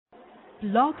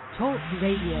Blog Talk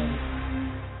Radio.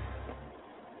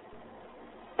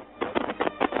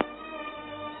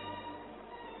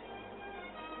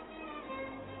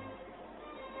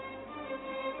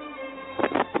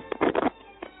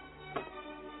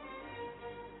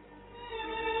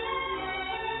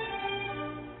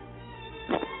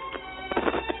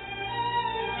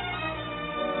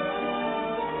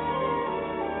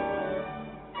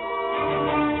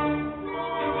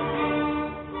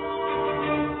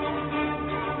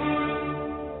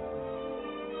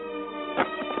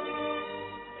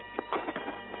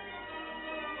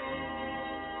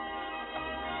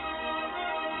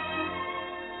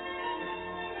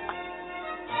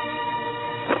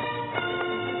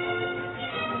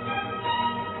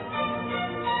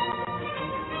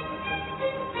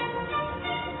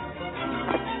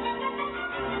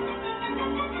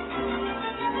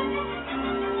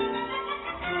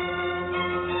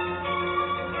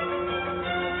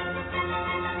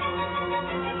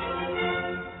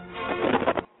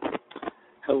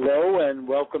 Hello and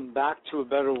welcome back to A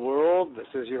Better World. This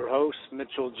is your host,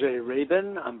 Mitchell J.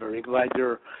 Rabin. I'm very glad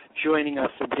you're joining us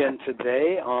again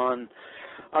today on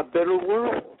A Better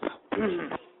World.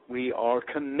 We are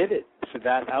committed to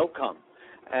that outcome.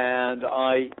 And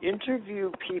I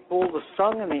interview people, the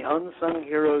sung and the unsung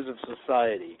heroes of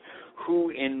society,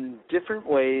 who in different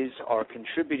ways are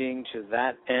contributing to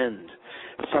that end.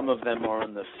 Some of them are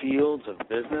in the fields of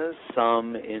business,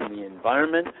 some in the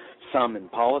environment, some in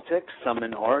politics, some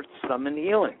in arts, some in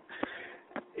healing.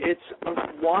 It's a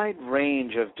wide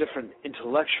range of different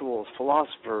intellectuals,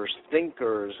 philosophers,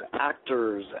 thinkers,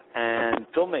 actors, and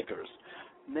filmmakers.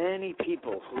 Many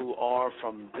people who are,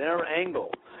 from their angle,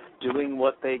 doing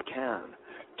what they can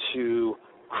to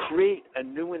create a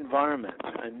new environment,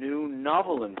 a new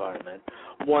novel environment,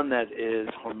 one that is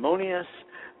harmonious,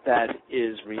 that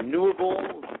is renewable,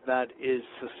 that is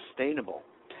sustainable.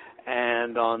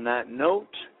 And on that note,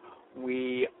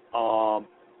 we will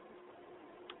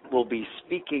be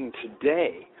speaking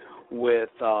today with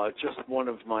just one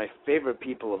of my favorite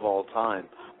people of all time,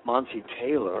 Monty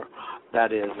Taylor.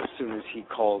 That is, as soon as he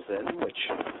calls in, which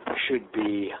should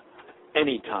be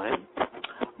any time.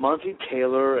 Monty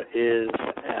Taylor is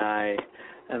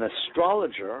an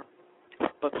astrologer,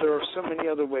 but there are so many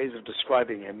other ways of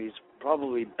describing him. He's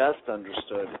probably best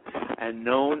understood and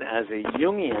known as a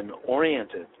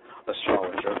Jungian-oriented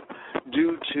astrologer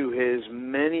due to his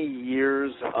many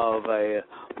years of a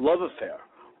love affair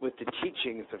with the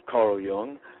teachings of Carl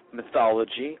Jung,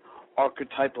 mythology,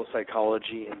 archetypal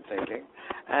psychology, and thinking.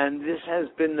 And this has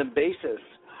been the basis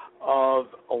of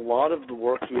a lot of the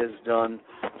work he has done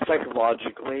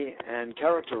psychologically and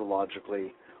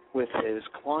characterologically with his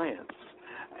clients.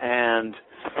 And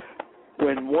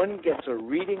when one gets a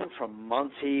reading from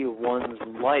Monty, one's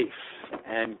life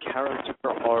and character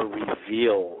are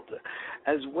revealed,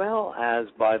 as well as,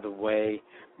 by the way,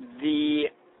 the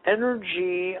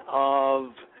energy of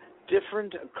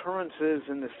different occurrences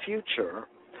in the future.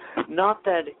 Not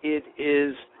that it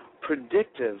is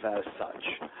predictive as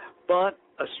such, but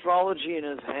astrology in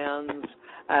his hands,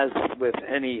 as with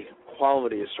any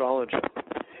quality astrologer,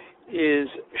 is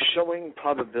showing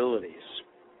probabilities.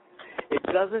 It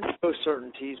doesn't show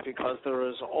certainties because there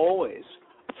is always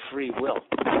free will.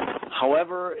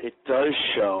 However, it does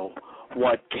show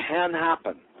what can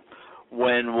happen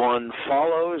when one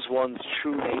follows one's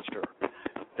true nature.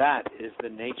 That is the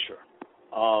nature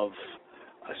of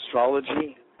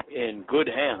astrology in good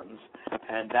hands,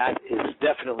 and that is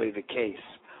definitely the case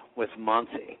with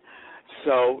Monty.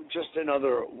 So just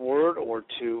another word or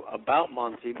two about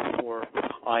Monty before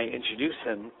I introduce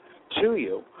him to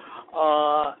you.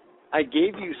 I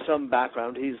gave you some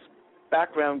background. His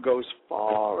background goes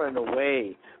far and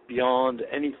away beyond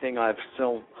anything I've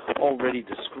already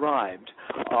described,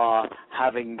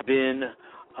 having been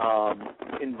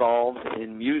involved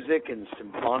in music and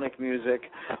symphonic music,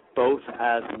 both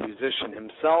as a musician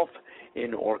himself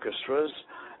in orchestras,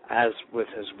 as with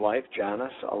his wife,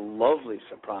 Janice, a lovely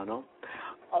soprano,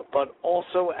 but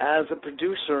also as a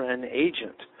producer and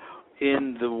agent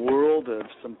in the world of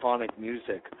symphonic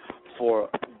music for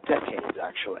decades,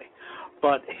 actually.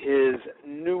 But his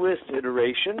newest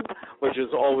iteration, which is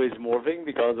always morphing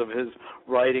because of his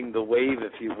riding the wave,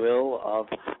 if you will, of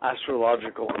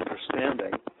astrological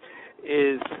understanding,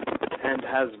 is and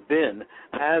has been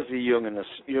as a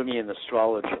Jungian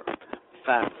astrologer,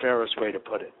 fairest way to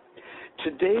put it.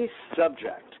 Today's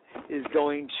subject is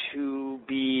going to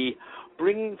be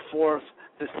bringing forth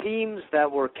the themes that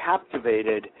were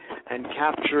captivated and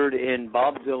captured in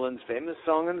Bob Dylan's famous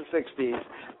song in the 60s,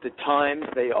 The Times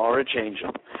They Are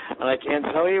A-Changin'. And I can't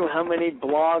tell you how many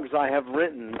blogs I have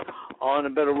written on a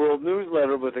Better World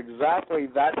newsletter with exactly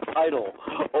that title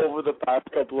over the past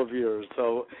couple of years.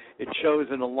 So it shows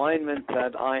an alignment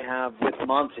that I have with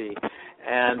Monty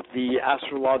and the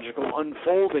astrological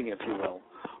unfolding, if you will,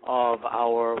 of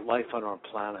our life on our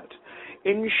planet.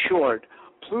 In short,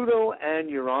 Pluto and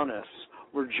Uranus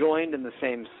were joined in the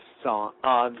same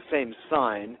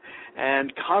sign,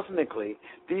 and cosmically,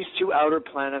 these two outer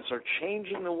planets are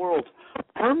changing the world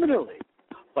permanently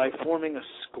by forming a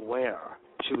square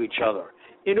to each other.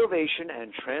 Innovation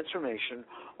and transformation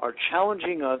are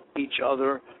challenging each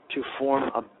other to form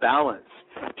a balance.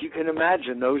 If you can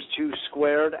imagine those two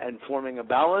squared and forming a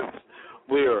balance,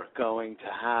 we're going to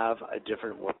have a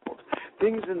different world.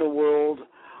 Things in the world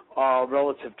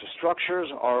relative to structures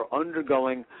are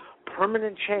undergoing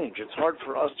permanent change. It's hard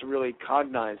for us to really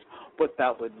cognize what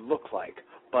that would look like,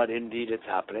 but indeed it's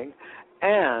happening.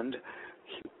 And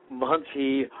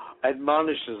Monty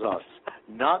admonishes us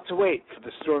not to wait for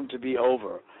the storm to be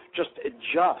over, just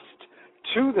adjust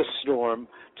to the storm,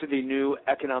 to the new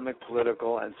economic,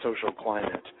 political, and social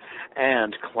climate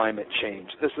and climate change.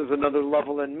 This is another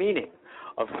level and meaning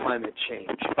of climate change.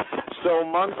 So,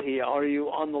 Monty, are you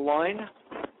on the line?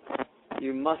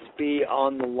 You must be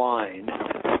on the line,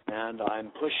 and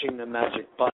I'm pushing the magic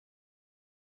button.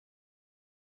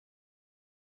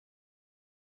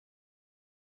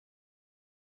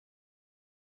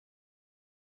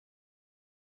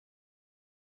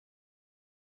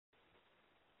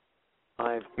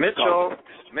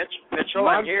 Mitchell,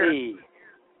 I'm here.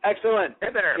 Excellent. Hey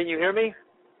there. Can you hear me?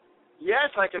 Yes,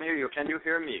 I can hear you. Can you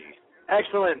hear me?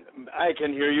 Excellent. I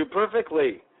can hear you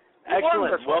perfectly.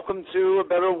 Excellent. Wonderful. Welcome to A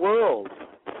Better World.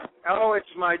 Oh, it's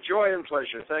my joy and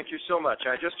pleasure. Thank you so much.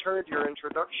 I just heard your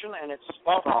introduction, and it's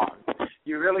spot on.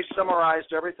 You really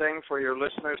summarized everything for your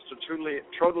listeners to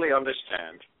totally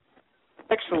understand.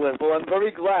 Excellent. Well, I'm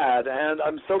very glad, and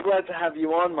I'm so glad to have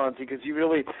you on, Monty, because you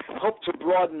really help to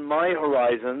broaden my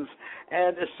horizons,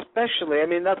 and especially, I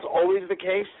mean, that's always the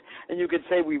case, and you could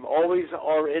say we've always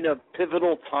are in a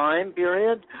pivotal time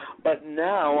period, but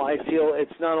now I feel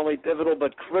it's not only pivotal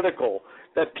but critical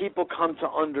that people come to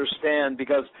understand,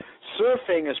 because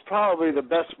surfing is probably the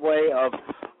best way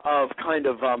of kind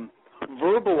of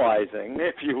verbalizing,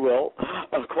 if you will,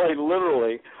 quite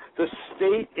literally, the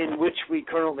state in which we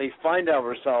currently find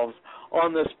ourselves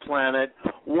on this planet,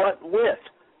 what with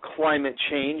climate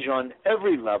change on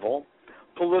every level,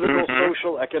 political,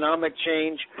 social, economic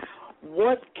change.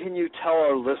 What can you tell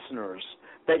our listeners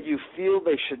that you feel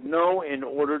they should know in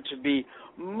order to be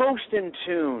most in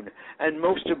tune and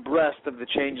most abreast of the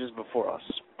changes before us?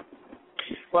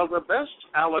 Well, the best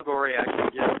allegory I can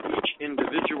give each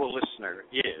individual listener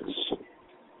is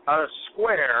a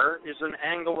square is an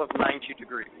angle of 90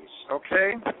 degrees,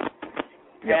 okay?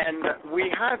 Yep. And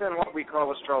we have in what we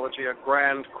call astrology a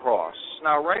grand cross.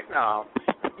 Now, right now,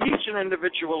 each and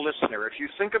individual listener, if you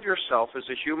think of yourself as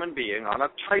a human being on a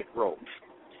tightrope,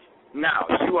 now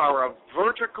you are a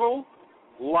vertical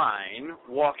line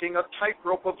walking a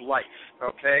tightrope of life,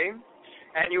 okay?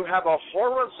 And you have a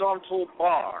horizontal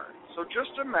bar. So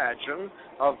just imagine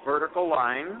a vertical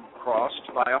line crossed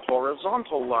by a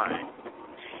horizontal line.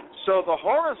 So the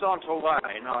horizontal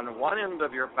line on one end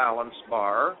of your balance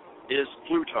bar is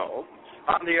Pluto.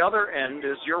 On the other end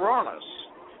is Uranus.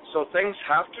 So things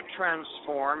have to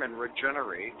transform and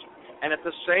regenerate, and at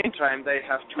the same time they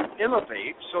have to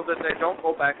innovate so that they don't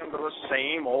go back into the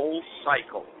same old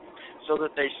cycle, so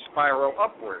that they spiral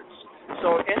upwards.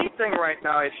 So anything right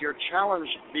now, if you're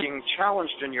being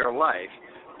challenged in your life,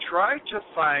 try to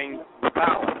find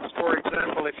balance. For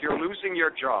example, if you're losing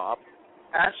your job,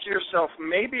 ask yourself,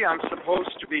 maybe I'm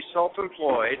supposed to be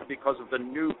self-employed because of the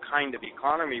new kind of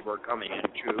economy we're coming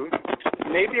into.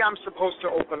 Maybe I'm supposed to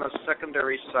open a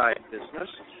secondary side business.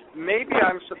 Maybe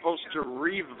I'm supposed to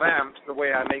revamp the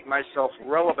way I make myself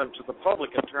relevant to the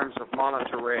public in terms of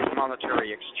monetary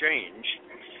exchange,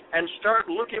 and start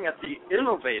looking at the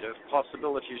innovative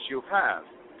possibilities you have.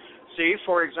 See,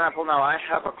 for example, now I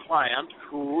have a client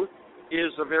who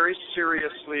is a very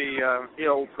seriously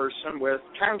ill person with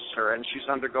cancer, and she's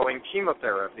undergoing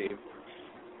chemotherapy.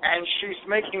 And she's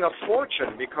making a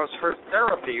fortune because her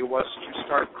therapy was to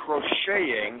start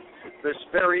crocheting this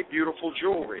very beautiful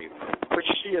jewelry, which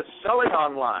she is selling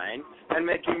online and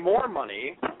making more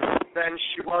money than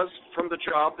she was from the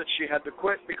job that she had to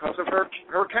quit because of her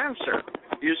cancer.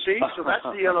 You see? So that's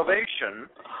the innovation.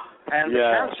 And the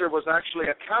cancer was actually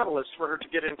a catalyst for her to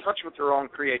get in touch with her own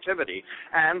creativity.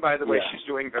 And, by the way, she's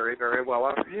doing very, very well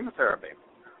on her chemotherapy.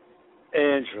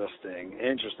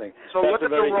 Interesting. So look at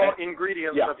the raw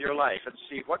ingredients of your life and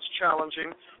see what's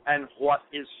challenging and what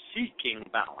is seeking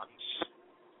balance.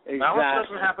 Exactly. Balance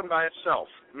doesn't happen by itself.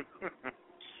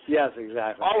 Yes,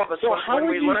 exactly. All of us, so when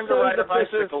we learned to ride a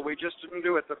bicycle, we just didn't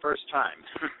do it the first time.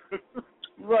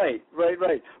 Right.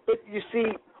 But you see,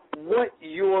 what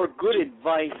your good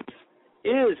advice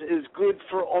is good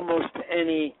for almost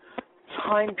any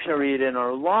time period in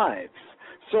our lives.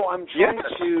 So I'm trying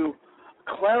to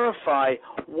clarify,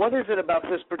 what is it about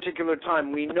this particular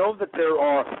time? We know that there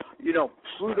are,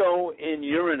 Pluto in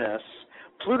Uranus.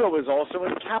 Pluto is also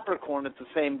in Capricorn at the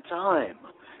same time.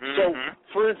 So,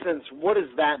 for instance, what does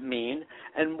that mean?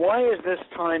 And why is this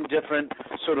time different,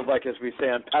 sort of like as we say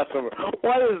on Passover,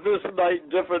 why is this night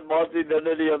different, Monty, than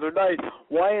any other night?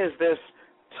 Why is this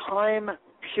time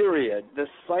period, this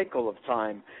cycle of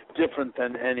time, different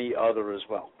than any other as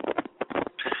well?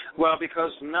 Well,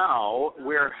 because now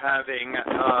we're having,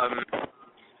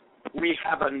 we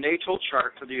have a natal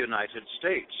chart for the United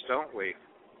States, don't we?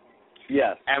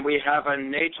 Yes. And we have a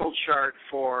natal chart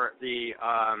for the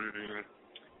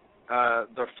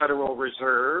Federal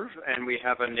Reserve, and we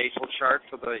have a natal chart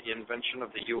for the invention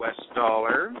of the U.S.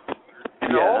 dollar.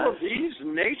 And all of these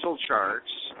natal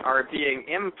charts are being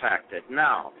impacted.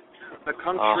 Now, the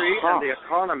country and the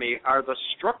economy are the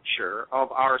structure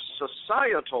of our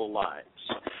societal lives.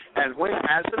 And when,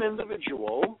 as an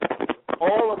individual,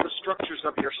 all of the structures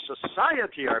of your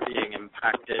society are being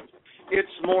impacted, it's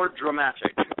more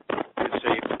dramatic, you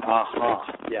see.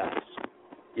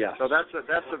 Yes. So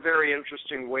that's a very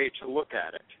interesting way to look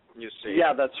at it, you see.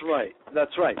 Yeah, that's right.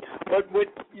 But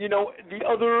the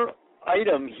other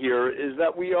item here is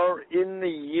that we are in the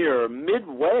year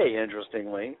midway,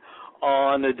 interestingly,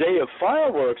 on a day of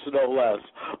fireworks, no less,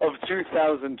 of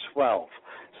 2012.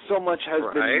 So much has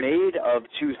been made of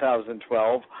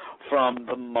 2012 from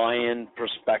the Mayan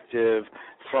perspective,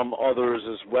 from others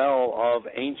as well of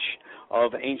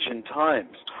ancient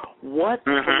times. What,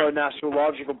 from an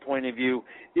astrological point of view,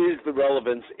 is the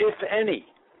relevance, if any,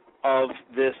 of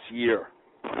this year?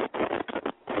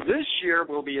 This year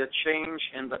will be a change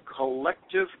in the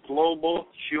collective global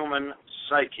human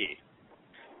psyche.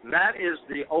 That is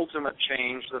the ultimate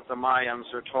change that the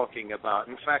Mayans are talking about.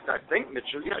 In fact, I think,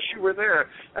 Mitchell, yes, you were there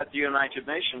at the United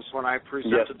Nations when I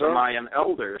presented the Mayan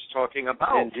elders talking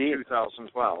about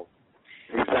 2012.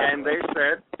 Exactly. And they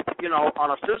said, on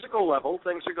a physical level,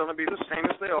 things are going to be the same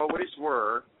as they always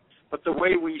were, but the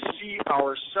way we see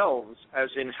ourselves as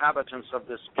inhabitants of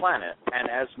this planet and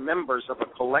as members of a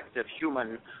collective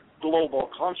human global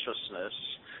consciousness,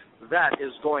 that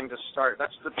is going to start.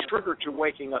 That's the trigger to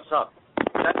waking us up.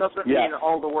 That doesn't mean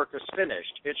all the work is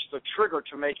finished. It's the trigger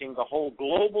to making the whole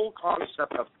global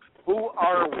concept of who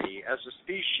are we as a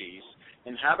species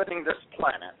inhabiting this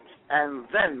planet, and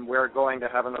then we're going to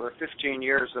have another 15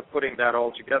 years of putting that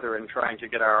all together and trying to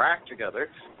get our act together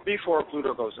before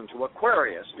Pluto goes into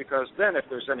Aquarius, because then if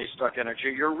there's any stuck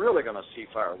energy, you're really going to see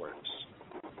fireworks.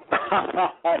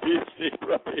 You see,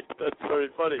 right. That's very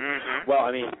funny. Well,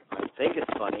 I think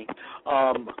it's funny.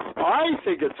 I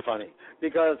think it's funny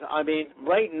because,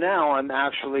 right now I'm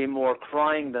actually more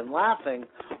crying than laughing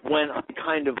when I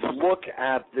kind of look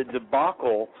at the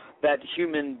debacle that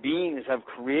human beings have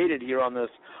created here on this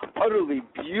utterly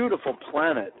beautiful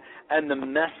planet and the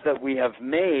mess that we have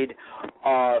made,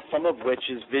 some of which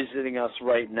is visiting us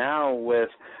right now with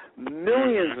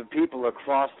millions of people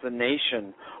across the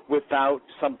nation without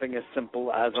something as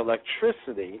simple as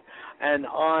electricity. And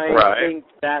I think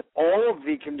that all of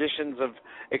the conditions of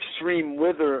extreme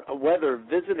weather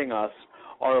visiting us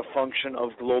are a function of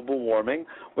global warming,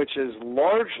 which is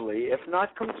largely, if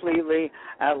not completely,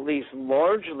 at least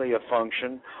largely a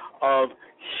function of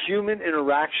human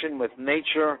interaction with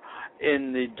nature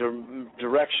in the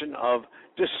direction of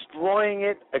destroying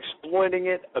it, exploiting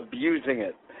it, abusing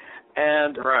it.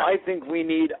 And I think we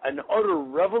need an utter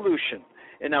revolution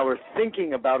in our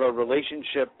thinking about our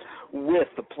relationship with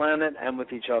the planet and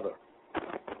with each other.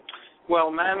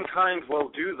 Well, mankind will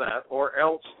do that, or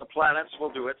else the planets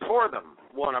will do it for them,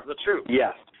 one of the two.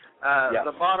 Yes.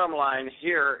 The bottom line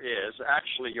here is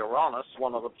actually Uranus,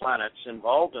 one of the planets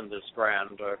involved in this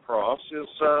grand cross, rules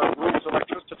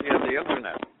electricity and the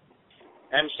Internet.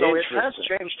 And so it has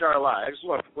changed our lives.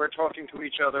 Look, we're talking to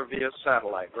each other via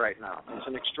satellite right now. It's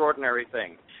an extraordinary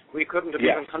thing. We couldn't have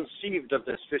even conceived of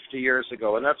this 50 years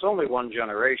ago, and that's only one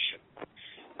generation.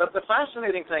 But the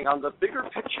fascinating thing, on the bigger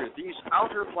picture, these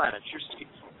outer planets, you see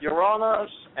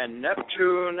Uranus and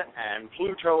Neptune and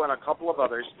Pluto and a couple of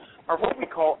others, are what we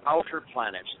call outer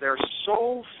planets. They're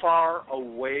so far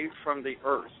away from the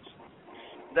Earth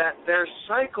that their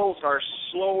cycles are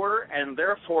slower and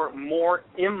therefore more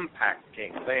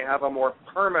impacting. They have a more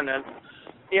permanent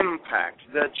impact.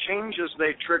 The changes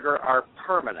they trigger are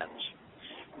permanent.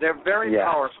 They're very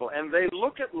powerful, and they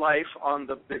look at life on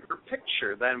the bigger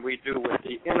picture than we do with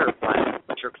the inner planets.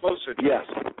 but you're closer to Yes.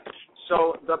 it.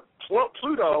 So the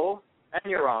Pluto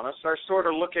and Uranus are sort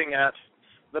of looking at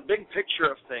the big picture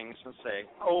of things and saying,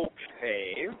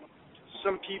 okay,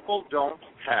 some people don't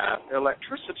have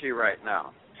electricity right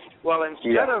now. Well,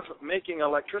 instead of making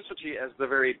electricity as the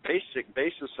very basic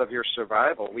basis of your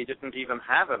survival, we didn't even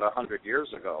have it 100 years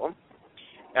ago,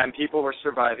 and people were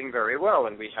surviving very well,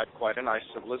 and we had quite a nice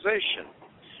civilization.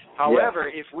 However,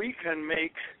 if we can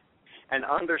make and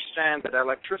understand that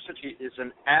electricity is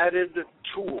an added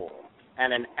tool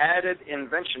and an added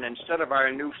invention instead of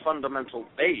our new fundamental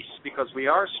base, because we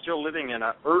are still living in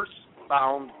an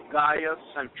earth-bound,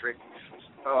 Gaia-centric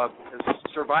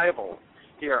survival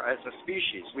here as a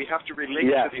species. We have to relate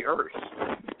to the earth.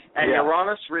 And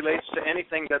Uranus relates to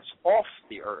anything that's off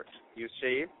the earth, you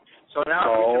see. So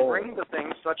now we can bring the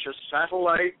things such as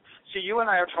satellite. See, you and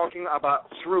I are talking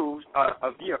about through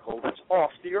a vehicle that's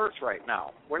off the earth right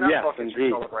now. We're not talking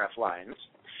through telegraph lines.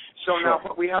 So now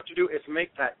what we have to do is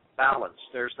make that balance.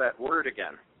 There's that word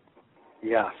again.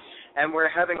 Yes. And we're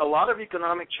having a lot of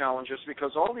economic challenges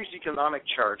because all these economic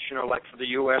charts, you know, like for the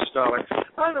U.S. dollar.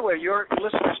 By the way, your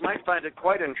listeners might find it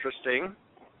quite interesting.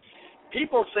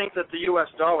 People think that the U.S.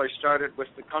 dollar started with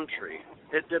the country.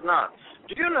 It did not.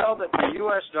 Do you know that the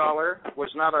U.S. dollar was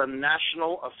not a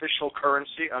national official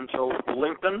currency until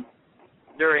Lincoln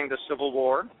during the Civil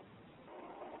War?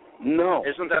 No.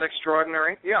 Isn't that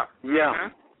extraordinary? Yeah. Yeah.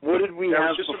 Mm-hmm. What did we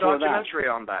have before that? There was just a documentary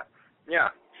on that. Yeah.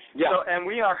 Yeah. So, and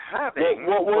we are having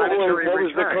what planetary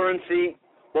was the return. currency?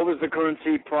 What was the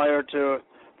currency prior to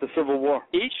the Civil War?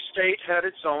 Each state had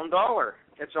its own dollar,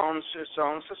 its own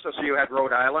system. So you had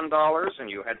Rhode Island dollars and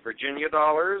you had Virginia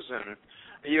dollars, and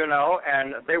you know,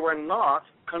 and they were not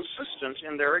consistent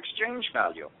in their exchange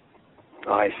value.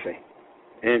 I see.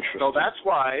 Interesting. So that's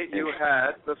why you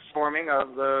had the forming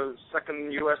of the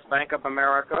Second U.S. Bank of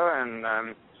America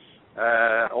and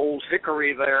Old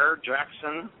Hickory there,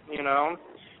 Jackson, you know.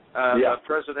 The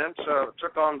president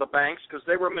took on the banks because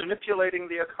they were manipulating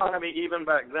the economy even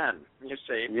back then, you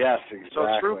see. Yes, exactly. So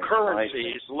through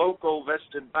currencies, local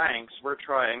vested banks were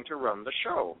trying to run the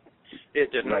show.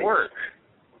 It didn't work.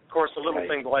 Of course, a little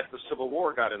thing like the Civil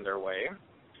War got in their way,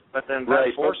 but then that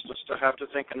forced us to have to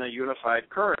think in a unified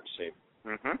currency.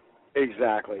 Mm-hmm.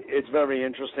 Exactly. It's very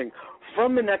interesting.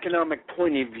 From an economic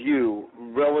point of view,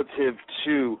 relative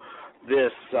to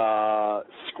this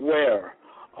square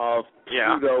of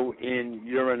Pluto in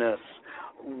Uranus,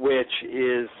 which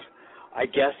is, I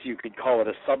guess you could call it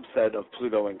a subset of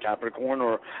Pluto in Capricorn,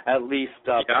 or at least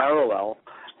parallel.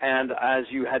 And as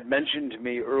you had mentioned to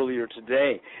me earlier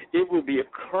today, it will be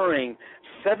occurring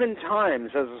 7 times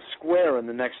as a square in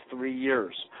the next 3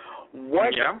 years.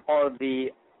 What are the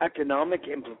economic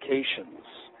implications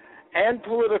and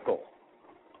political,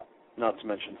 not to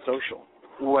mention social,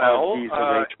 of these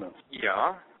arrangements?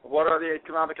 What are the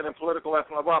economic and political?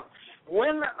 Well,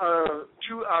 when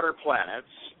 2 outer planets,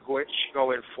 which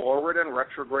go in forward and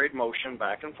retrograde motion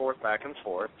back and forth,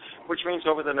 which means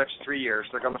over the next 3 years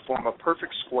they're going to form a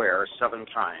perfect square 7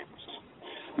 times.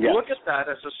 Look at that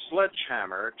as a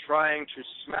sledgehammer trying to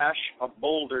smash a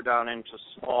boulder down into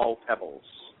small pebbles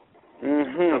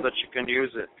so that you can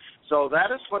use it. So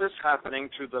that is what is happening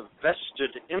to the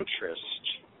vested interest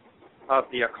of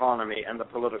the economy and the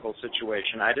political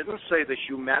situation. I didn't say the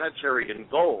humanitarian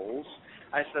goals.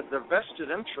 I said the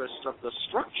vested interest of the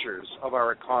structures of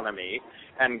our economy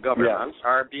and governments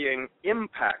are being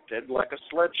impacted like a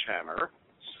sledgehammer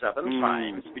 7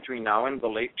 times between now and the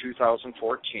late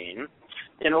 2014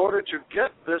 in order to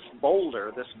get this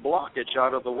boulder, this blockage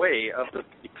out of the way of the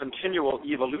continual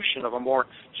evolution of a more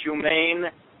humane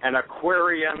and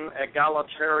Aquarian,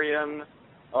 egalitarian,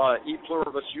 e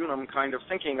pluribus unum kind of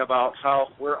thinking about how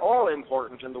we're all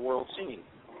important in the world scene.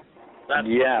 That's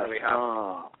what really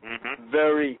happened.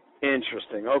 Very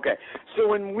interesting. Okay. So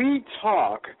when we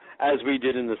talk, as we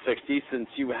did in the 60s, since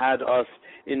you had us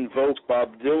invoke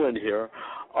Bob Dylan here,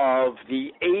 of the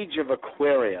age of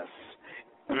Aquarius,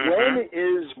 when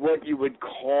is what you would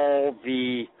call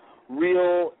the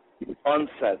real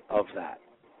onset of that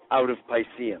out of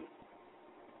Piscean?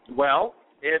 Well,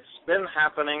 it's been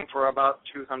happening for about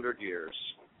 200 years,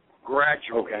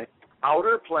 gradually. Okay.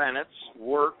 Outer planets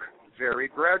work very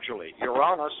gradually.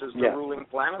 Uranus is the ruling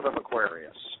planet of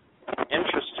Aquarius.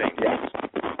 Interesting.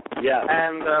 Yes.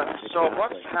 And so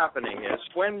what's happening is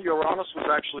when Uranus was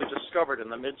actually discovered in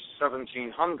the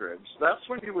mid-1700s, that's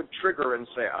when you would trigger and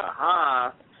say,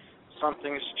 aha,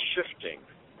 something's shifting.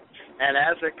 And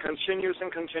as it continues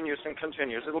and continues and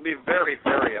continues, it'll be very,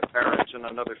 very apparent in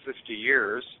another 50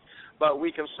 years, but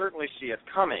we can certainly see it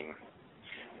coming.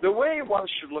 The way one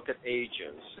should look at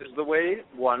ages is the way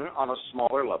one, on a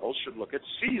smaller level, should look at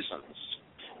seasons.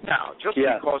 Now, just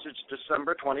Yes. because it's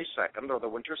December 22nd or the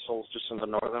winter solstice in the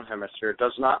northern hemisphere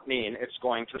does not mean it's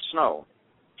going to snow.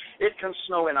 It can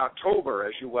snow in October,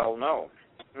 as you well know.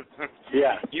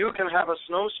 Yeah. You can have a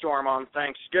snowstorm on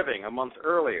Thanksgiving a month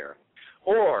earlier,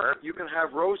 or you can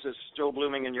have roses still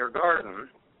blooming in your garden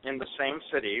in the same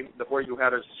city where you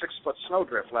had a 6-foot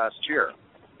snowdrift last year.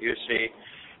 You see,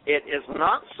 it is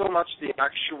not so much the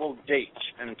actual date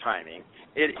and timing.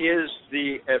 It is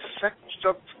the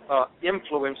effective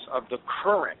influence of the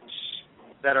currents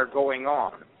that are going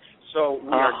on. So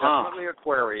we are definitely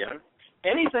Aquarian.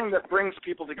 Anything that brings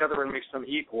people together and makes them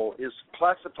equal is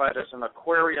classified as an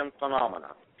Aquarian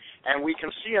phenomena. And we can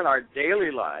see in our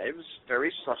daily lives,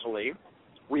 very subtly,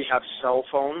 we have cell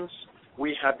phones,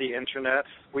 we have the internet,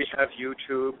 we have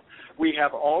YouTube, we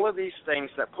have all of these things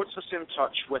that puts us in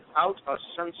touch without a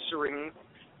censoring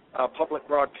public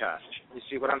broadcast. You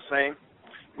see what I'm saying?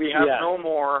 We have no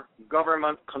more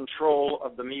government control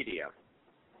of the media.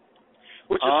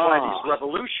 Which is why these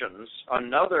revolutions,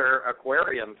 another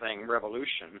Aquarian thing,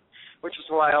 revolution, which is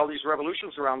why all these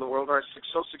revolutions around the world are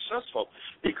so successful,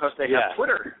 because they have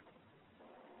Twitter.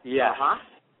 Yeah.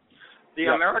 The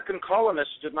American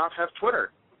colonists did not have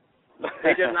Twitter.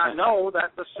 They did not know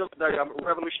that the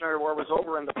Revolutionary War was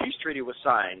over and the peace treaty was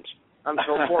signed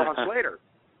until 4 months later.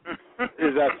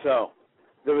 Is that so?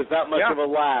 There was that much of a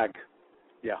lag.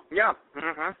 Yeah. Yeah.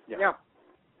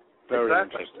 Very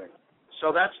exactly. interesting.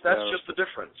 So that's just the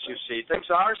difference, you see. Things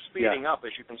are speeding up,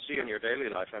 as you can see in your daily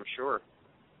life, I'm sure.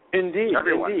 Indeed,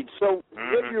 Everyone. indeed. So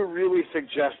what you're really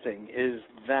suggesting is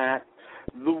that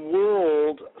the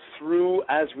world,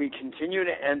 as we continue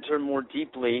to enter more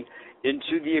deeply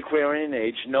into the Aquarian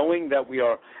age, knowing that we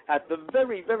are at the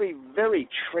very, very, very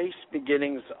trace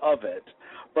beginnings of it,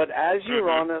 but as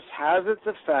Uranus has its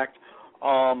effect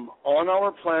on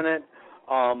our planet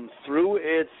through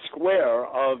its square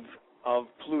of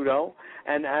Pluto,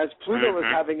 and as Pluto is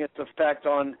having its effect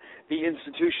on the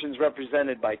institutions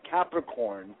represented by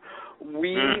Capricorn,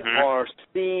 we are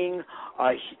seeing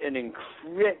an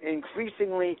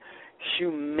increasingly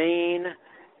humane,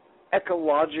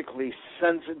 ecologically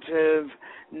sensitive,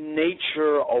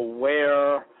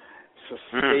 nature-aware,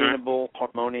 sustainable,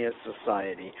 harmonious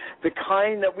society. The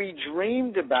kind that we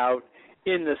dreamed about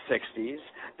in the 60s,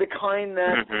 the kind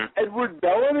that Edward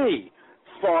Bellamy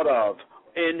thought of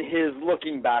in his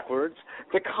Looking Backwards,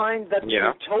 the kind that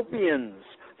the utopians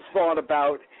thought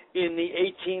about in the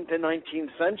 18th and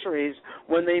 19th centuries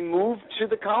when they moved to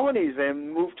the colonies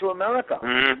and moved to America.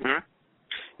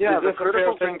 Yeah, the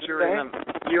critical thing to remember.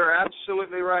 You're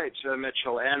absolutely right,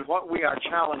 Mitchell. And what we are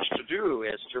challenged to do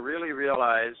is to really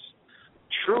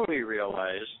truly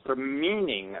realize the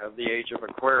meaning of the age of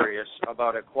Aquarius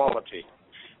about equality.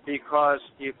 Because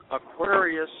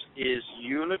Aquarius is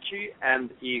unity and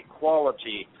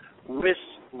equality with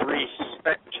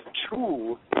respect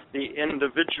to the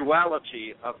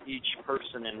individuality of each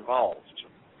person involved.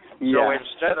 So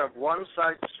instead of one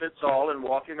size fits all and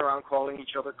walking around calling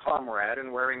each other comrade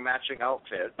and wearing matching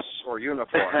outfits or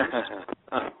uniforms,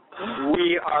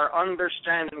 we are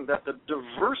understanding that the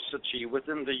diversity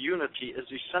within the unity is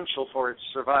essential for its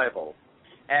survival.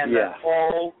 And that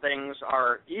all things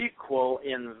are equal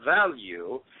in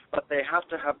value, but they have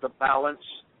to have the balance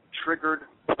triggered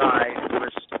by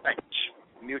respect,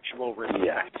 mutual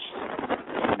respect.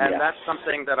 And that's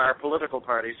something that our political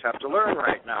parties have to learn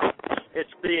right now. It's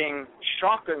being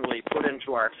shockingly put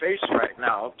into our face right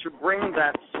now to bring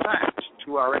that fact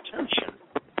to our attention.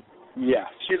 Yes.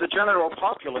 See, the general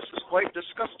populace is quite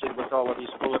disgusted with all of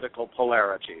these political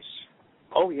polarities.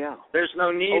 Oh, yeah. There's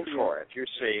no need for it, you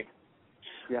see.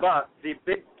 Yeah. But the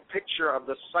big picture of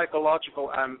the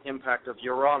psychological impact of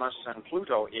Uranus and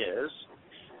Pluto is,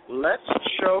 let's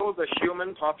show the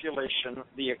human population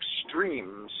the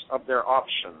extremes of their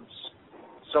options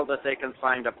so that they can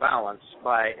find a balance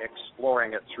by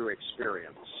exploring it through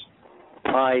experience.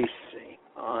 I see.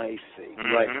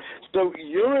 Right. So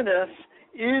Uranus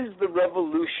is the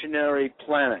revolutionary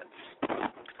planet.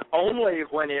 Only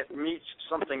when it meets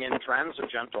something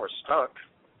intransigent or stuck.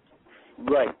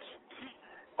 Right.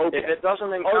 Okay. If it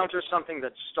doesn't encounter something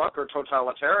that's stuck or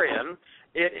totalitarian,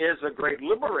 it is a great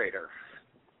liberator.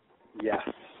 Yes.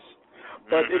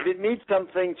 But if it meets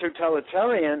something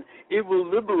totalitarian, it will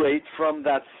liberate from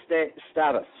that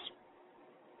status.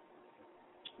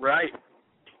 Right.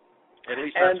 At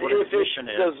least that's what its mission is. And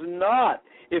if it does not,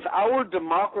 if our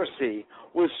democracy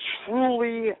was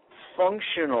truly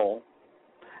functional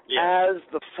as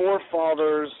the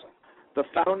forefathers, the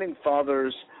founding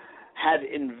fathers had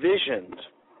envisioned,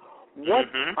 what,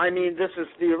 I mean, this is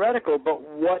theoretical, but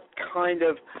what kind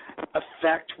of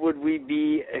effect would we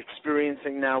be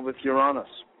experiencing now with Uranus?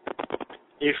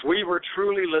 if we were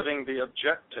truly living the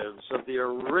objectives of the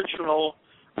original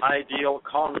ideal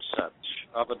concept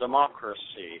of a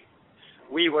democracy,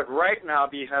 we would right now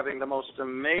be having the most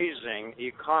amazing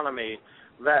economy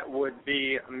that would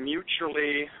be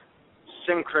mutually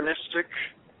synchronistic,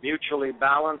 mutually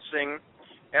balancing.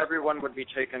 Everyone would be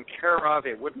taken care of.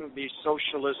 It wouldn't be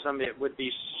socialism. It would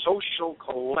be social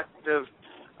collective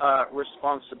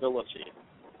responsibility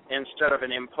instead of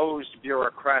an imposed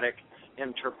bureaucratic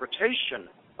interpretation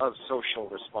of social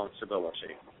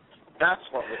responsibility. That's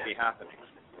what would be happening.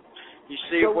 You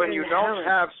see, So when you don't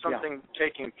have something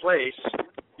taking place,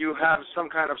 you have some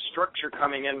kind of structure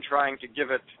coming in trying to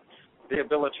give it the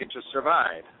ability to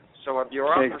survive. So a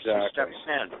bureaucracy steps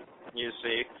in, you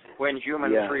see, when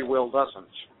human free will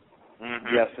doesn't.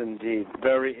 Mm-hmm. Yes, indeed.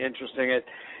 Very interesting. It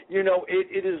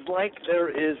is like there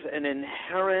is an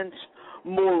inherent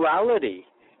morality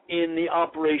in the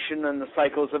operation and the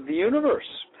cycles of the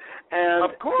universe. And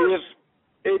of course.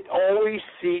 It always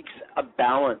seeks a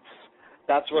balance.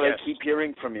 That's what Yes. I keep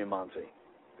hearing from you, Monty.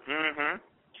 Mm-hmm.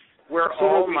 We're So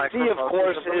all what we see, of microcosms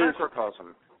course, of the is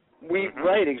microcosm.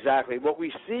 Right, exactly. What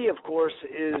we see, of course,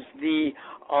 is the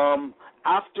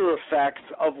after effects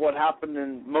of what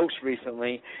happened most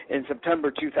recently in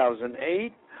September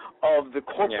 2008 of the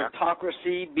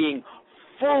corporatocracy being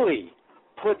fully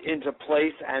put into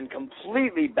place and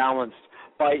completely balanced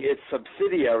by its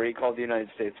subsidiary called the United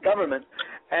States government,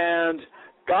 and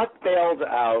got bailed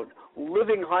out,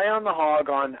 living high on the hog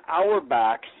on our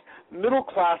backs. Middle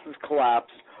classes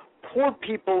collapsed, poor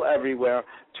people everywhere,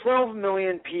 12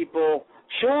 million people,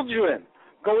 children,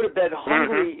 go to bed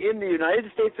hungry in the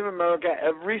United States of America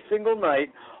every single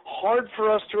night. Hard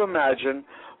for us to imagine.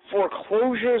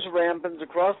 Foreclosures rampant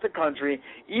across the country.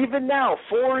 Even now,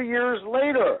 4 years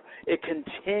later, it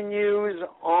continues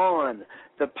on.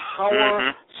 The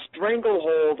power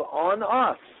stranglehold on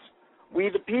us, we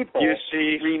the people, you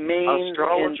see, remains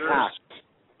intact.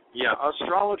 Yeah,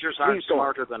 astrologers aren't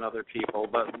smarter than other people,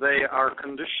 but they are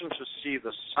conditioned to see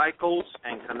the cycles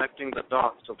and connecting the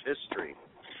dots of history.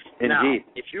 Indeed. Now,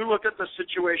 if you look at the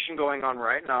situation going on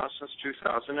right now since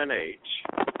 2008,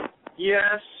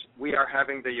 yes, we are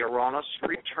having the Uranus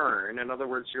return. In other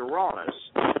words,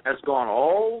 Uranus has gone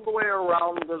all the way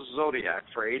around the zodiac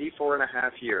for 84 and a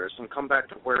half years and come back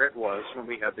to where it was when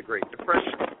we had the Great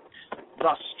Depression,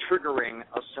 thus triggering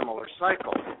a similar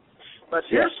cycle. But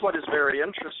here's what is very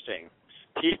interesting.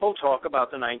 People talk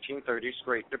about the 1930s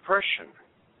Great Depression.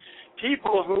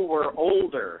 People who were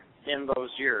older in those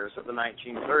years of the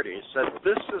 1930s said,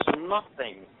 this is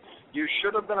nothing. You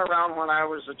should have been around when I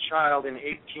was a child in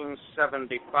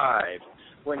 1875,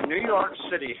 when New York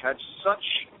City had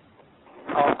such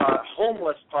a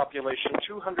homeless population.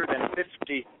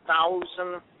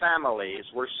 250,000 families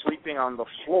were sleeping on the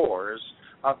floors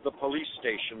of the police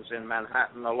stations in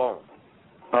Manhattan alone.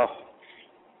 Oh.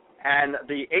 And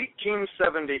the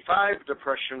 1875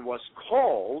 Depression was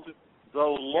called the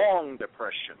Long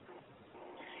Depression.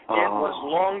 It was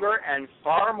longer and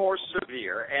far more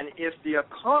severe, and if the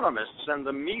economists and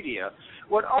the media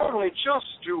would only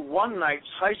just do one night's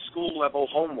high school level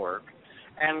homework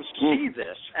and see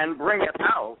this and bring it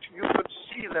out, you could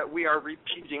see that we are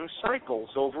repeating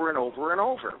cycles over and over and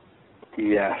over.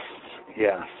 Yes.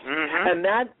 And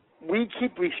that we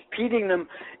keep repeating them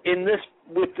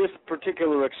with this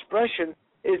particular expression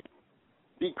is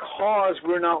because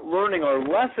we're not learning our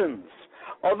lessons.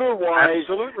 Otherwise,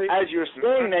 absolutely, as you're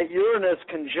saying, that Uranus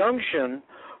conjunction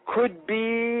could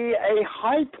be a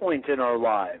high point in our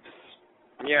lives.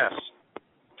 Yes.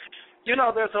 You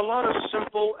know, there's a lot of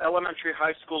simple elementary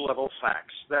high school level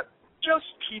facts that just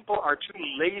people are too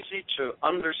lazy to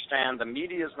understand. The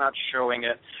media is not showing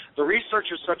it. The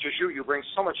researchers such as you bring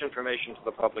so much information to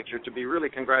the public. You're to be really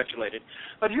congratulated.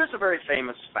 But here's a very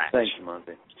famous fact. Thank you,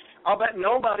 Monty. I'll bet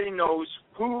nobody knows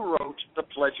who wrote the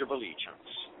Pledge of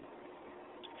Allegiance.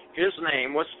 His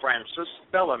name was Francis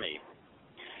Bellamy,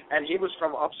 and he was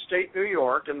from upstate New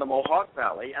York in the Mohawk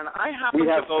Valley, and I happen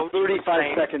to go to the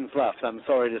 35 seconds left, I'm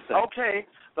sorry to say. Okay.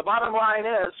 The bottom line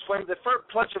is, when the first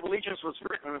Pledge of Allegiance was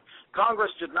written,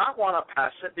 Congress did not want to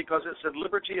pass it because it said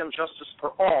liberty and justice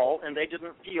for all, and they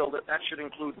didn't feel that should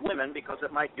include women because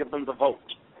it might give them the vote.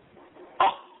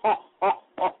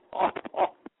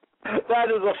 That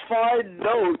is a fine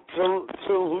note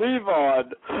to leave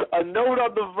on. A note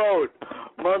on the vote.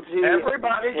 Monty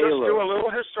Everybody Taylor. just do a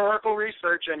little historical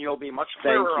research and you'll be much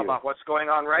clearer about what's going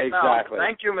on right now.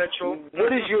 Thank you, Mitchell.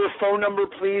 What is your phone number,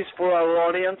 please, for our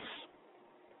audience?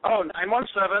 Oh,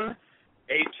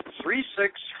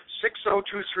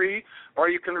 917-836-6023, or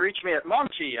you can reach me at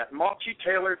Monty at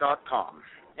montytaylor.com.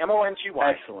 Monty.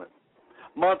 Excellent.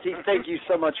 Monty, thank you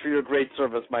so much for your great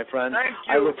service, my friend. Thank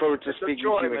you. I look forward to It's a speaking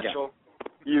joy, to you Mitchell. again.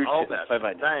 You All too. best.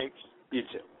 Bye-bye. Thanks. You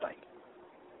too. Bye.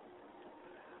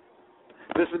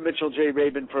 This is Mitchell J.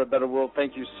 Rabin for A Better World.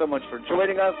 Thank you so much for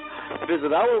joining us.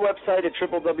 Visit our website at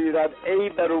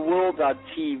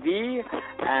www.abetterworld.tv,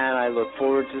 and I look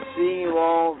forward to seeing you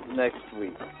all next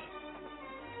week.